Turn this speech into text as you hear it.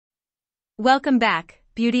Welcome back,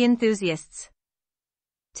 beauty enthusiasts.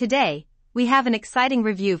 Today, we have an exciting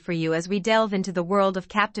review for you as we delve into the world of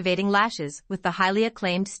captivating lashes with the highly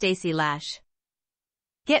acclaimed STACY Lash.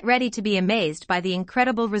 Get ready to be amazed by the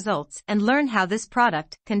incredible results and learn how this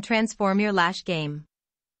product can transform your lash game.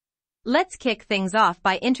 Let's kick things off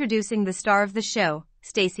by introducing the star of the show,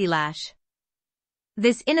 STACY Lash.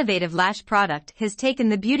 This innovative lash product has taken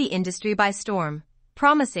the beauty industry by storm,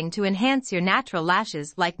 promising to enhance your natural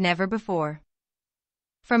lashes like never before.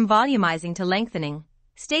 From volumizing to lengthening,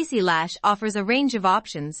 STACY Lash offers a range of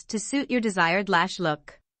options to suit your desired lash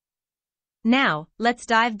look. Now, let's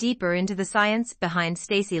dive deeper into the science behind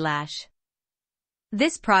STACY Lash.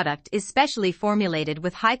 This product is specially formulated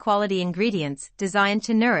with high-quality ingredients designed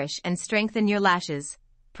to nourish and strengthen your lashes,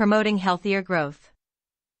 promoting healthier growth.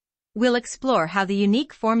 We'll explore how the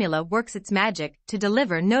unique formula works its magic to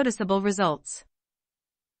deliver noticeable results.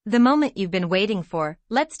 The moment you've been waiting for,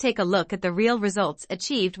 let's take a look at the real results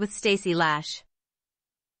achieved with STACY Lash.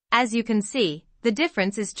 As you can see, the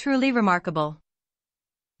difference is truly remarkable.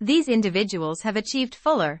 These individuals have achieved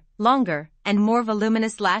fuller, longer, and more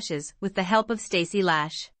voluminous lashes with the help of STACY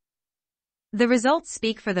Lash. The results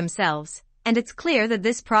speak for themselves, and it's clear that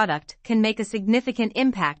this product can make a significant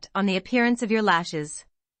impact on the appearance of your lashes.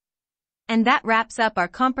 And that wraps up our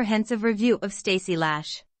comprehensive review of STACY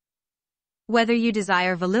Lash. Whether you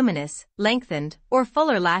desire voluminous, lengthened, or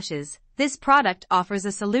fuller lashes, this product offers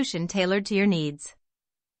a solution tailored to your needs.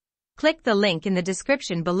 Click the link in the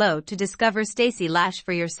description below to discover STACY Lash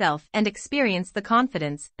for yourself and experience the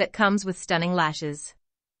confidence that comes with stunning lashes.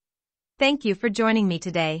 Thank you for joining me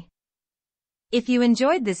today. If you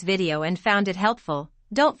enjoyed this video and found it helpful,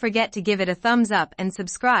 don't forget to give it a thumbs up and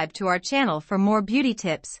subscribe to our channel for more beauty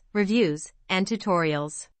tips, reviews, and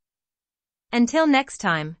tutorials. Until next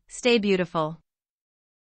time, stay beautiful.